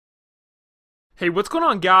Hey, what's going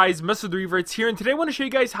on guys? MrTheRevertz here, and today I want to show you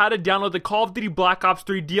guys how to download the Call of Duty Black Ops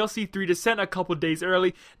 3 DLC 3 Descent a couple days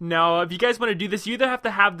early. Now, if you guys want to do this, you either have to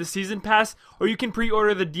have the Season Pass, or you can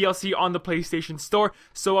pre-order the DLC on the PlayStation Store.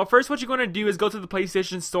 So first what you're going to do is go to the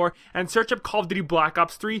PlayStation Store and search up Call of Duty Black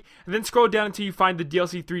Ops 3, and then scroll down until you find the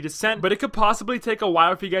DLC 3 Descent. But it could possibly take a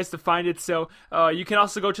while for you guys to find it, so you can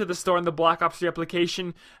also go to the store in the Black Ops 3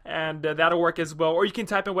 application, and that'll work as well. Or you can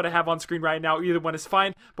type in what I have on screen right now, either one is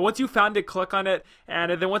fine. But once you found it, click on it, and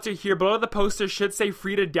then once you're here, below the poster should say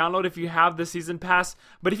free to download if you have the Season Pass.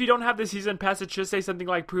 But if you don't have the Season Pass, it should say something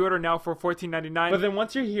like pre-order now for $14.99. But then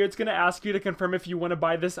once you're here, it's going to ask you to confirm if you want to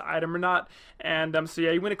buy this item or not. And so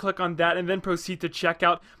yeah, you want to click on that and then proceed to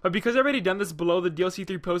checkout. But because I've already done this below the DLC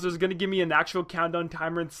 3 poster, it's going to give me an actual countdown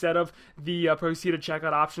timer instead of the proceed to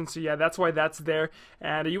checkout option. So yeah, that's why that's there.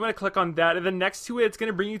 And you want to click on that. And then next to it, it's going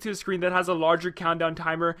to bring you to a screen that has a larger countdown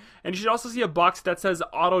timer. And you should also see a box that says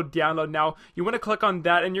auto download. Now, you want to click on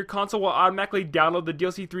that, and your console will automatically download the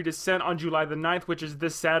DLC 3 Descent on July the 9th, which is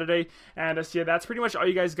this Saturday. And so yeah, that's pretty much all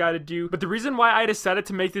you guys got to do. But the reason why I decided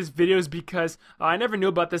to make this video is because I never knew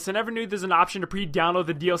about this. I never knew there's an option to pre-download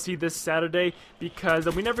the DLC this Saturday, because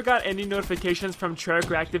we never got any notifications from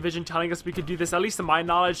Treyarch or Activision telling us we could do this. At least to my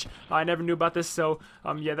knowledge, I never knew about this. So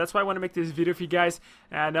yeah, that's why I want to make this video for you guys.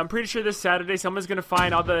 And I'm pretty sure this Saturday someone's going to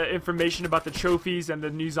find all the information about the trophies and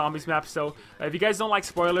the new zombies map. So if you guys don't like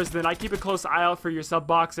spoilers, then I keep a close eye out for your sub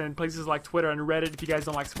box and places like Twitter and Reddit if you guys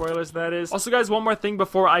don't like spoilers, that is. Also guys, one more thing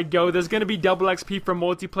before I go. There's going to be double XP for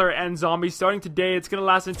multiplayer and zombies starting today. It's going to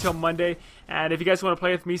last until Monday. And if you guys want to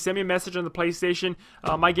play with me, send me a message on the PlayStation.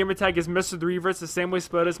 My gamer tag is MrTheRevertz, the same way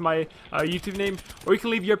spelled as my YouTube name. Or you can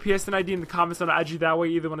leave your PSN ID in the comments and I'll add you that way.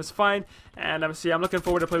 Either one is fine. And so yeah, I'm looking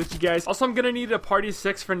forward to play with you guys. Also, I'm going to need a Party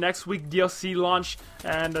 6 for next week DLC launch.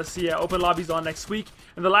 And so yeah, open lobbies on next week.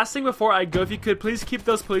 And the last thing before I go, if you could please keep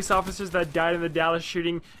those police officers that died in the Dallas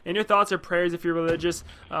shooting in your thoughts or prayers if you're religious,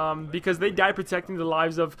 because they died protecting the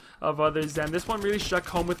lives of others, and this one really struck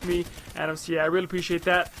home with me. And so yeah, I really appreciate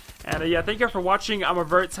that. And yeah, thank you for watching. I'm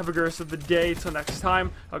MrTheRevertz. Have a good rest of the day. Until next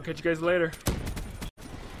time, I'll catch you guys later.